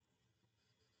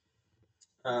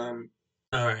Um,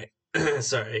 all right.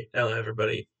 Sorry. Hello,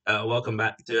 everybody. Welcome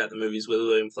back to At the Movies with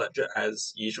William Fletcher.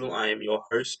 As usual, I am your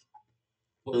host,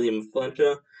 William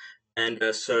Fletcher, and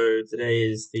so today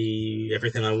is the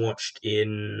everything I watched this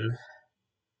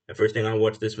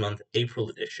month, April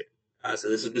edition. So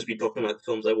this will just be talking about the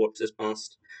films I watched this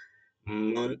past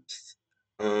month.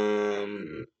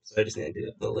 So I just need to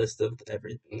do the list of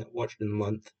everything I watched in the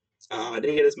month. I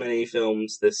didn't get as many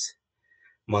films this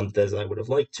month as I would have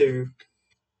liked to,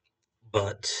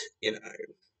 but you know,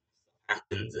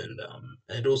 happens,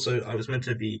 and also I was meant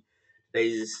to be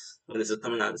days when this is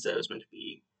coming out. It was meant to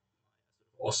be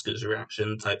Oscars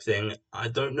reaction type thing. I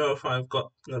don't know if I've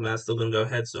got that's still going to go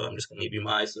ahead, so I'm just going to give you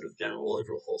my sort of general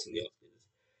overall thoughts on the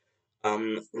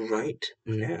Oscars. Right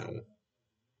now,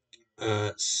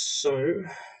 so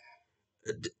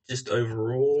just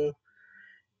overall,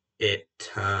 it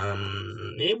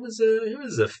was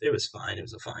fine. It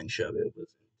was a fine show. It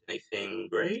wasn't anything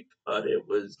great, but it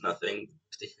was nothing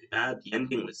particularly bad. The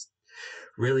ending was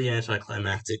really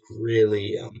anticlimactic,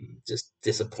 really just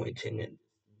disappointing and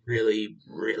really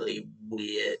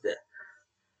weird.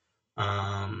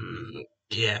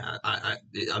 Yeah,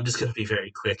 I'm just gonna be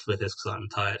very quick with this because I'm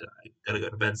tired. I gotta go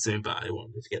to bed soon, but I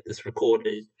wanted to get this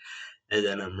recorded and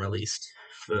then released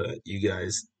for you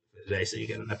guys today, so you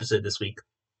get an episode this week.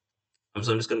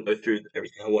 So I'm just gonna go through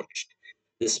everything I watched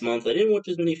this month. I didn't watch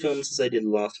as many films as I did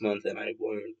last month, and I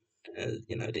won't. I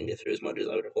didn't get through as much as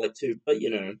I would have liked to, but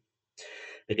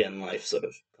again, life sort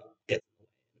of gets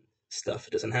stuff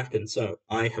doesn't happen. So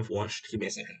I have watched. Give me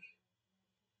a second.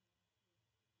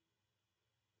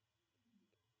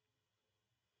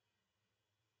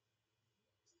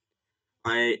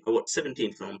 I watched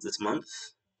 17 films this month.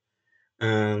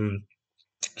 Um,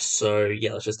 so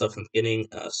yeah, let's just start from the beginning.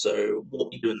 So What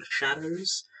We Do in the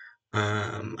Shadows.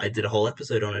 I did a whole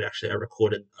episode on it. Actually, I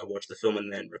watched the film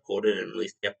and then recorded and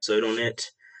released the episode on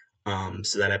it.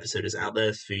 So that episode is out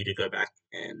there for you to go back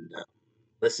and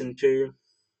listen to.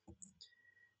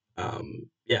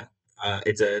 Yeah,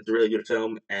 it's a really good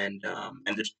film, and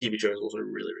the TV show is also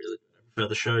really good. I prefer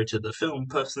the show to the film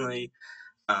personally.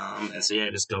 And so yeah,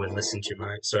 just go and listen to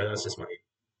my. Sorry, that's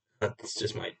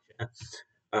just my.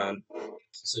 Um,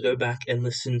 so go back and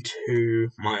listen to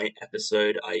my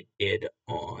episode I did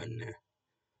on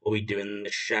What We Do in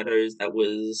the Shadows. That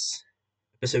was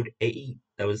episode 8.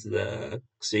 That was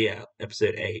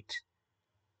episode 8.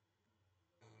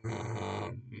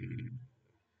 Um,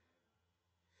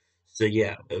 so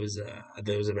yeah, that was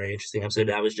a very interesting episode.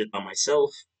 I was just by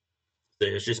myself, so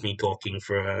it was just me talking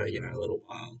for a little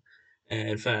while. And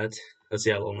in fact, let's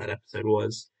see how long that episode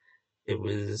was. It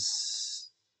was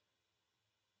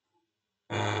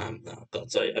oh god,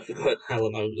 sorry, I forgot how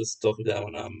long I was talking to that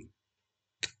one.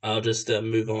 I'll just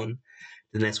move on to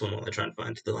the next one while I try and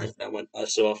find the length of that one.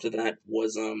 So after that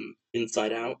was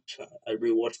Inside Out. I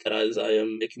rewatched that as I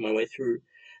am making my way through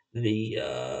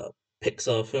the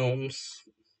Pixar films,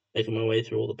 making my way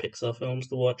through all the Pixar films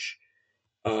to watch.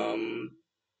 Um,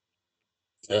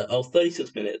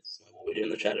 36 minutes. What we do in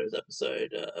the shadows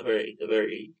episode. A very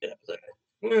good episode.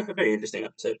 A very interesting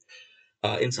episode.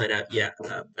 Inside Out, yeah,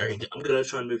 very good. I'm gonna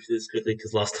try and move through this quickly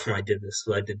because last time I did this.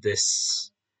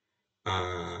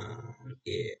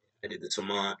 Yeah, I did this for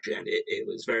March, and it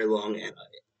was very long, and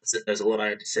there's a lot I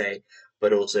had to say,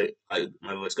 but also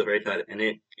my voice got very tired,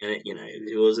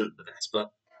 it wasn't the best, but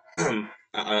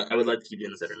I would like to keep doing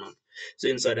this every month. So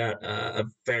Inside Out, a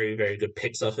very good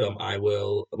Pixar film. I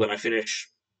will when I finish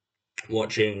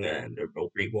watching and or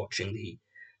rewatching the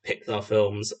Pixar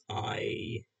films,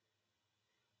 I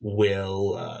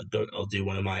will go. I'll do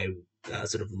one of my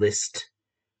sort of list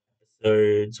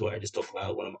episodes where I just talk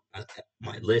about one of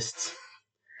my lists.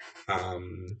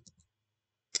 Um,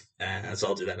 so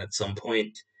I'll do that at some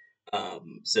point.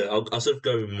 So I'll sort of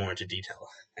go more into detail.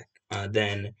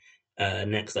 Then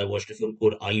next, I watched a film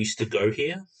called I Used to Go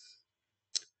Here,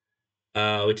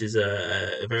 which is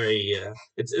a very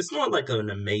it's not like an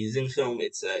amazing film.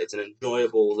 It's an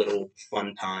enjoyable little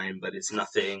fun time, but it's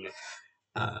nothing.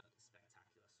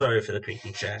 Sorry for the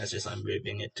creaking chair. It's just I'm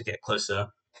moving it to get closer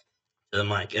to the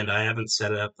mic, and I haven't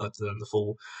set it up to the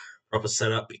full proper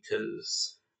setup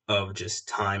because of just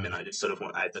time, and I just sort of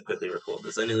I had to quickly record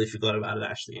this. I nearly forgot about it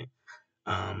actually,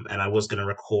 and I was going to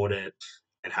record it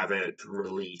and have it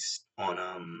released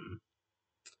on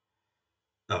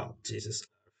oh Jesus,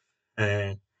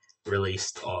 uh,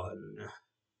 released on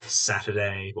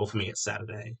Saturday. Well, for me it's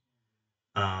Saturday,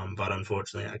 but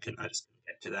unfortunately I just couldn't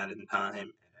get to that in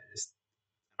time,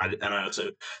 and I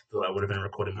also thought I would have been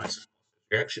recording my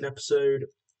reaction episode.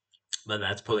 but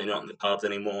that's probably not in the cards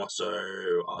anymore.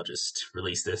 So I'll just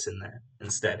release this in there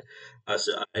instead.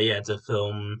 Yeah, it's a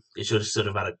film. It's just sort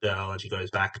of about a girl, and she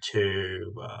goes back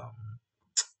to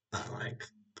like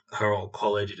her old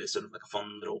college. It is sort of like a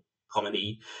fun little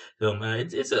comedy film.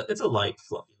 It's a light,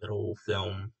 fluffy little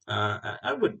film.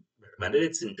 I would recommend it.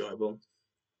 It's enjoyable.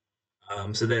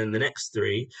 So then the next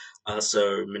three,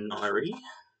 so Minari,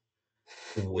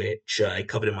 which I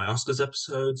covered in my Oscars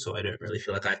episode, so I don't really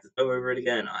feel like I have to go over it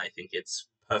again. I think it's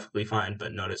perfectly fine,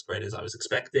 but not as great as I was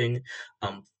expecting.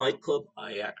 Fight Club,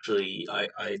 I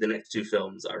the next two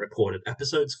films I recorded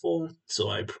episodes for, so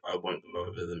I won't go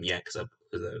over them yet because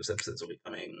those episodes will be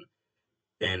coming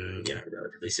in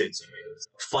relatively soon. So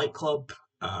Fight Club,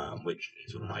 which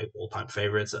is one of my all-time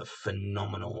favorites, a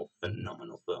phenomenal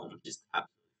film, just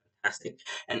fantastic.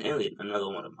 And Alien, another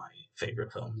one of my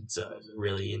favorite films. It's a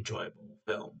really enjoyable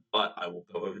film, but I will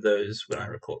go over those when I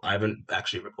record. I haven't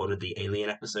actually recorded the Alien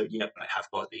episode yet, but I have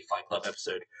got the Fight Club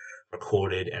episode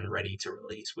recorded and ready to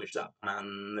release, which will come out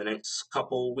in the next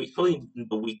couple weeks, probably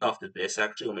the week after this,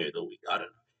 actually, or maybe the week, I don't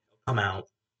know. It'll come out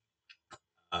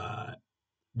uh,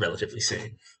 relatively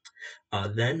soon.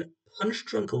 Then Punch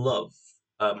Drunk Love,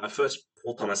 my first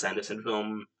Paul Thomas Anderson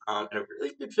film, and a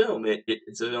really good film.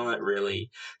 It's a film that really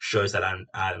shows that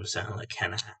Adam Sandler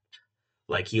can act.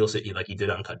 Like he did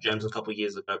Uncut Gems a couple of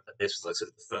years ago, but this was like sort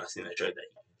of the first thing that showed that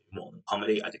he can do more than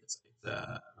comedy. I think it's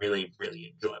a really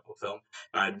enjoyable film,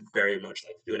 and I'd very much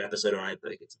like to do an episode on it. I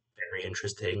think it's very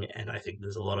interesting, and I think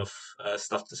there's a lot of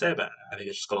stuff to say about it. I think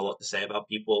it's just got a lot to say about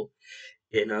people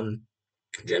in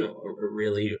general. A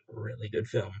really good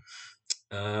film.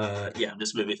 Yeah, I'm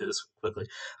just moving through this quickly.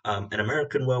 An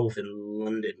American Werewolf in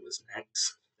London was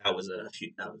next. That was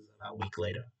about a week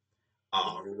later.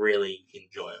 Really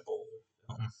enjoyable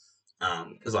film.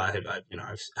 Because I've heard about it,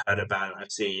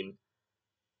 I've seen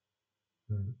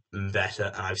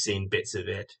better, and I've seen bits of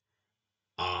it.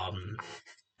 Um,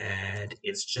 and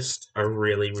it's just a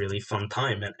really fun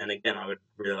time. And again, I would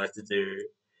really like to do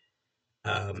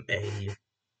a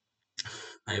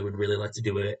I would really like to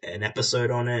do an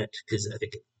episode on it because I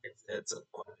think it's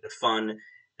quite a bit of fun,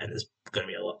 and there's going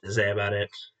to be a lot to say about it.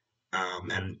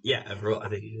 And yeah, overall, I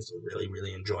think it is a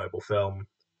really enjoyable film.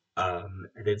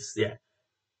 And it's yeah,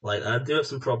 like I do have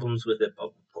some problems with it,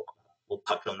 but we'll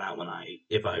touch on that when I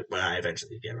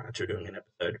eventually get around to doing an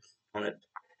episode on it.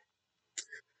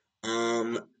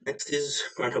 Next is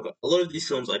Groundhog. A lot of these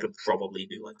films I could probably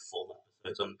do like full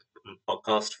episodes on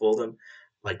podcast for them.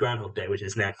 Like Groundhog Day, which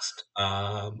is next.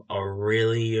 A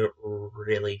really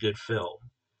good film.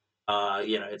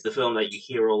 It's a film that you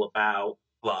hear all about,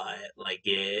 but like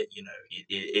there's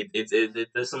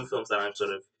some films that I'm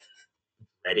sort of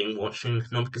dreading watching,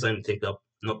 not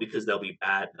because they'll be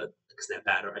bad, but because they're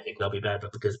bad or I think they'll be bad,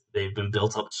 but because they've been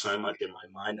built up so much in my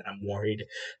mind that I'm worried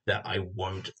that I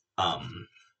won't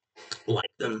like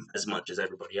them as much as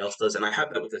everybody else does. And I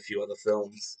have that with a few other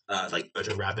films. Like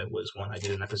Jojo Rabbit was one I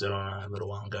did an episode on a little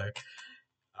while ago.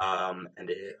 And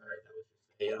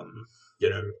you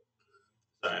know,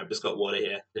 sorry, I've just got water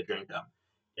here to drink.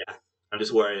 Yeah, I'm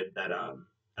just worried that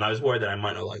and I was worried that I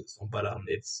might not like this one, but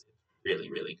it's really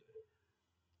good.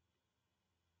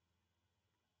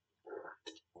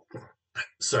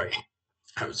 Sorry,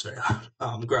 I was very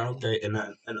Groundhog Day and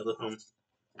another film,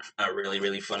 a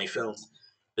really funny film.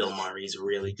 Bill Murray's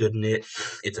really good in it.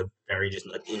 It's a very just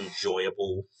like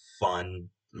enjoyable, fun,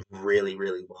 really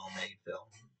well made film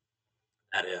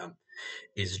that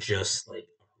is just like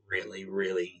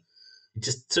really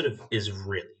just sort of is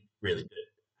really good.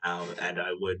 And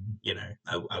I would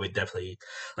I would definitely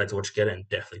like to watch again and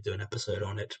definitely do an episode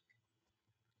on it.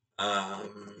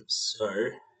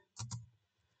 So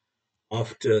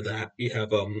after that, you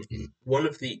have one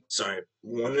of the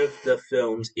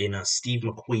films in Steve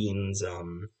McQueen's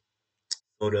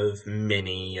sort of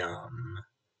mini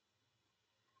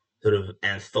sort of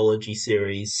anthology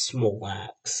series, Small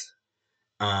Axe,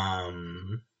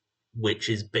 um, which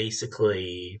is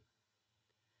basically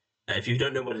if you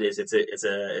don't know what it is, it's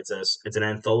an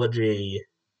anthology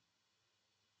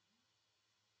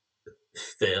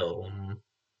film.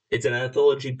 It's an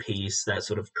anthology piece that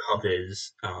sort of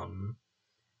covers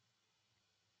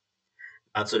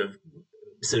that sort of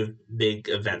big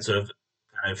events, sort of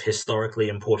kind of historically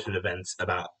important events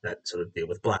about that sort of deal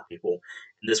with black people.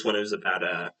 And this one was about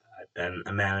a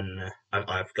man.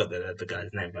 I forgot the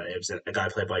guy's name, but it was a guy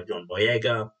played by John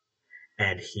Boyega,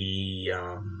 and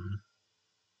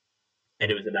and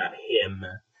it was about him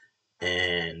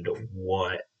and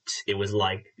what it was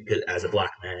like because as a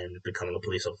black man becoming a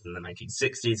police officer in the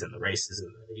 1960s and the racism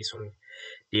that he sort of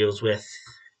deals with.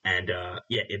 And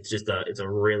yeah, it's a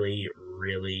really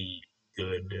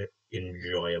good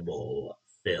enjoyable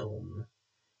film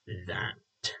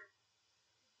that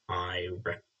I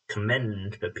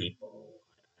recommend for people.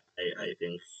 I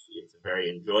think it's very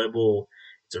enjoyable.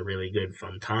 It's a really good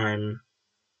fun time,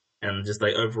 and just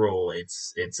like overall,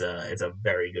 it's a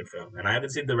very good film. And I haven't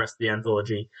seen the rest of the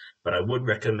anthology, but I would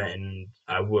recommend.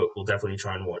 Will definitely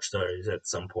try and watch those at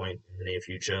some point in the near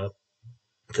future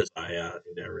because I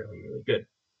think they're really really good.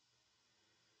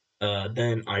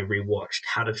 Then I rewatched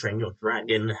How to Train Your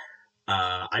Dragon.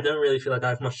 I don't really feel like I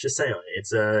have much to say on it.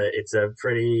 It's a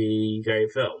pretty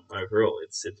great film overall.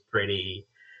 It's pretty.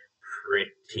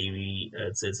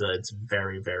 It's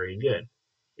very very good.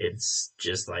 It's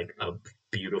just like a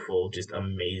beautiful, just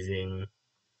amazing,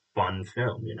 fun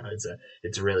film.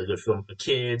 It's a really good film for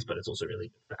kids, but it's also really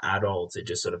good for adults. It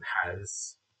just sort of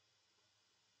has.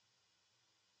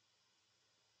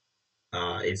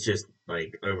 It's just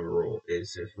like overall,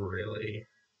 it's just really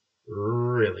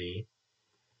really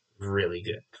really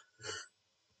good.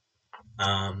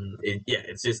 Yeah,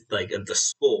 it's just like the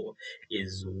score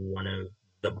is one of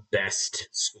the best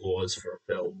scores for a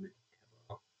film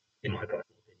ever, in my personal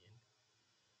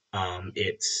opinion.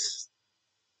 It's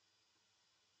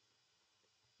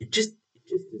it just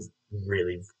is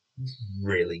really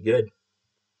really good.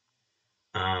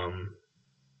 Um,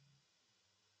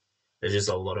 there's just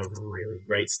a lot of really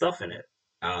great stuff in it.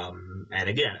 And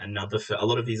again, a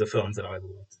lot of these are films that I would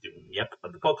love to do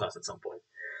on the podcast at some point.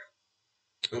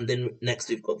 And then next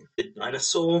we've got The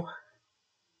Dinosaur,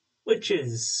 which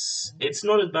it's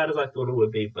not as bad as I thought it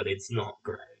would be, but it's not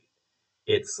great.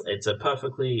 It's a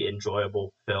perfectly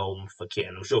enjoyable film for kids.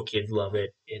 I'm sure kids love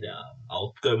it.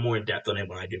 I'll go more in depth on it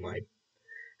when I do my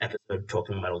episode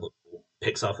talking about all the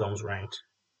Pixar films ranked.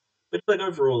 But like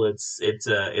overall, it's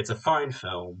a fine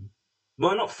film.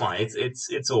 Well, not fine.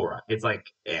 It's all right. It's like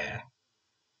yeah.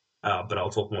 But I'll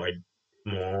talk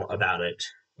more about it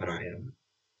when I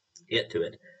get to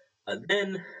it.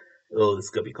 Then, oh, this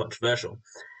is gonna be controversial.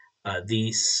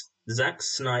 The Zack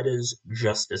Snyder's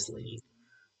Justice League.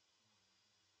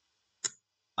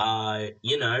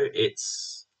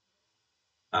 It's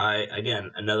I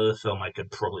again another film I could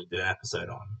probably do an episode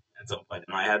on at some point.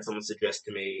 And I had someone suggest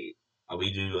to me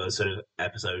we do a sort of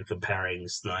episode comparing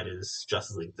Snyder's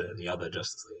Justice League to the other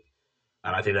Justice League.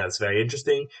 And I think that's very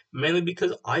interesting, mainly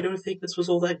because I don't think this was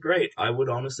all that great. I would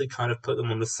honestly kind of put them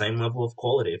on the same level of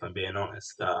quality, if I'm being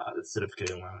honest. Sort of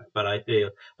kidding around. But I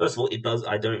feel, first of all, it does.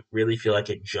 I don't really feel like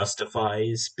it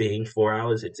justifies being 4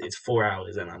 hours. It's 4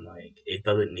 hours, and I'm like, it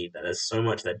doesn't need that. There's so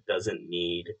much that doesn't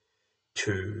need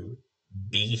to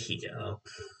be here,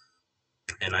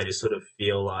 and I just sort of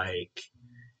feel like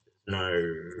no,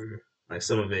 like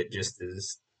some of it just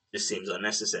seems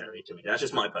unnecessary to me. That's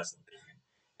just my personal opinion.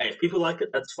 Hey, if people like it,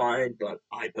 that's fine, but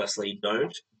I personally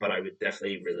don't. But I would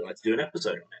definitely really like to do an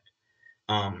episode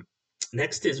on it.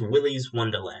 Next is Willy's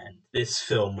Wonderland. This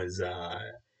film is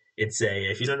it's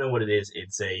a if you don't know what it is,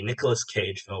 it's a Nicolas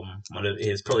Cage film. One of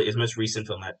his probably his most recent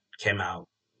film that came out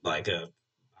like a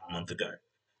month ago.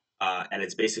 And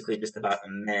it's basically just about a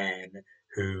man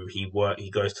who he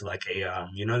goes to like a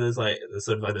there's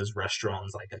sort of like those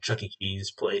restaurants like a Chuck E. Cheese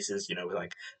places with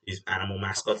like these animal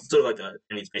mascots. It's sort of like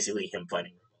and it's basically him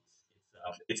fighting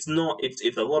robots. It's not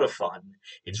it's a lot of fun.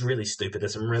 It's really stupid.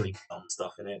 There's some really dumb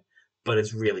stuff in it, but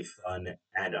it's really fun,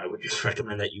 and I would just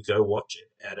recommend that you go watch it.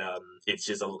 And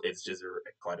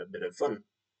quite a bit of fun.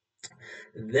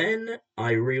 Then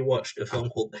I rewatched a film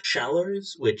called The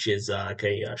Shallows, which is like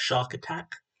a shark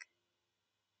attack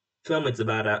film. It's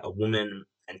about a woman,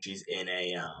 and she's in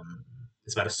a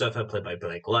it's about a surfer played by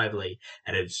Blake Lively,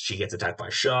 and she gets attacked by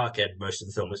a shark, and most of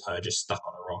the film is her just stuck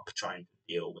on a rock trying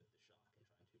to deal with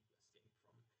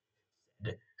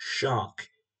the shark.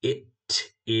 It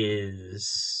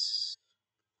is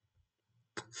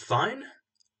fine,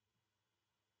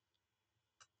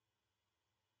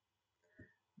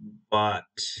 but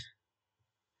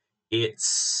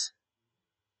it's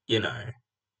you know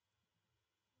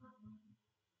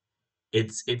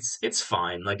it's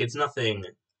fine. Like it's nothing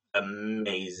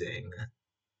amazing,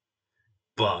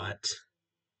 but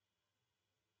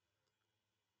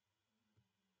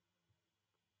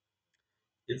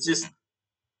it's just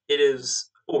it is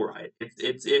all right.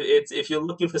 It's if you're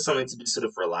looking for something to just sort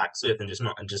of relax with and just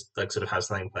not and just like sort of have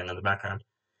something playing on the background,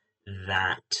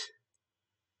 that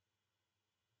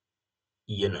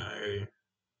you know,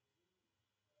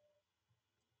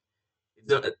 it's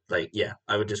not like yeah,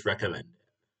 I would just recommend it.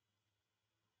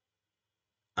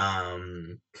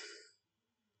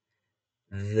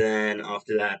 Then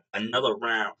after that, another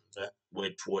round,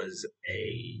 which was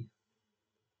a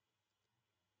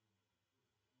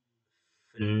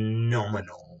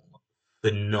phenomenal,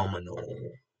 phenomenal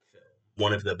film.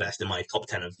 one of the best in my top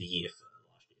 10 of the year for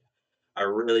last year.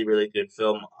 A really, really good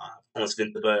film. Thomas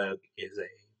Vinterberg is a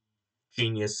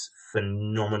genius,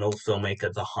 phenomenal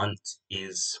filmmaker. The Hunt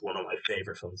is one of my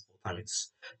favorite films of all time.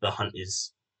 The Hunt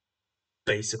is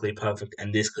basically perfect,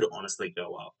 and this could honestly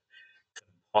go up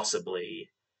possibly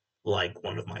like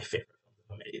one of my favorite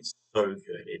films. It's so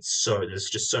good. There's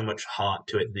just so much heart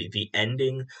to it. The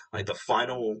ending, like the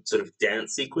final sort of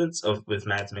dance sequence of with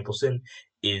Mads Mikkelsen,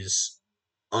 is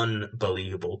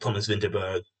unbelievable. Thomas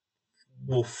Vinterberg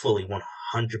will fully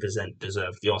 100%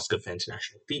 deserve the Oscar for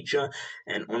International Feature,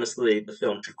 and honestly, the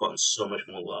film should have gotten so much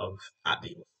more love at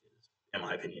the Oscars, in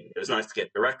my opinion. It was nice to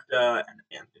get director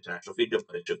and International Feature,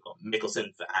 but it should have got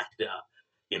Mikkelsen for actor,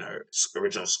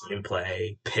 original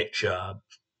screenplay, picture.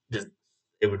 Just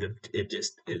it would have. It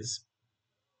just is.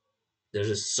 There's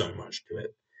just so much to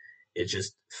it. It's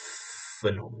just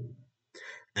phenomenal.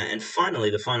 And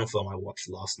finally, the final film I watched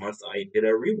last month, I did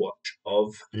a rewatch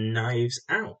of Knives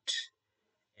Out,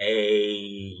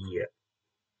 a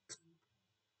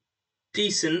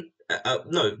decent,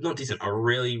 no, not decent, a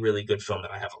really, really good film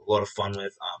that I have a lot of fun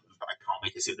with. But I can't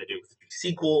wait to see what they do with the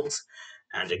sequels.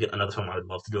 And again, another film I would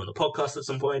love to do on the podcast at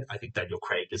some point. I think Daniel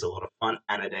Craig is a lot of fun.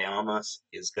 Ana de Armas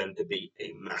is going to be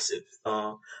a massive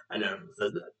star. I know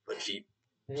that, but she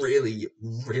really,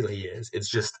 really is. It's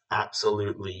just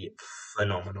absolutely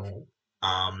phenomenal.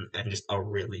 And just a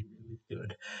really, really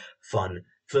good, fun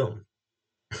film.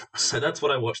 So that's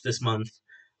what I watched this month.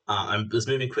 I'm just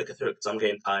moving quicker through it because I'm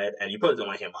getting tired, and you probably don't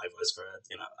want to hear my voice for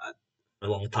a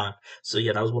long time. So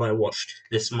yeah, that was what I watched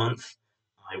this month.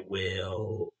 I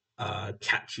will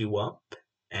catch you up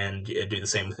and do the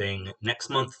same thing next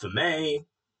month for May.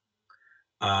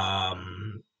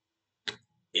 Um,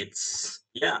 it's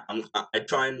yeah, I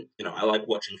try and I like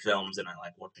watching films and I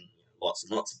like watching lots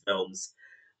and lots of films.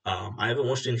 I haven't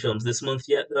watched any films this month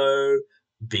yet though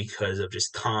because of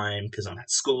just time because I'm at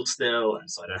school still and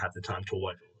so I don't have the time to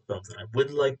watch all the films that I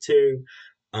would like to.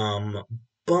 Um,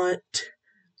 but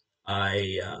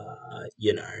I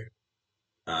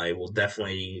I will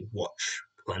definitely watch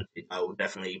plenty. I will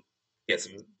definitely get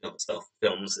some stuff,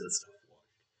 films and stuff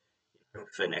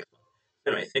for next month.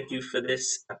 Anyway, thank you for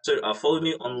this episode. Follow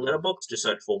me on Letterboxd. Just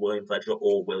search for William Fletcher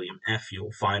or William F.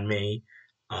 You'll find me.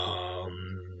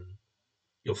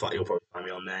 You'll probably find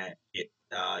me on there.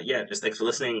 Yeah, just thanks for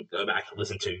listening. Go back and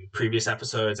listen to previous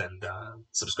episodes and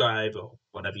subscribe or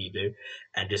whatever you do.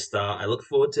 And just I look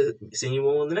forward to seeing you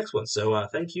all in the next one. So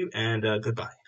thank you and goodbye.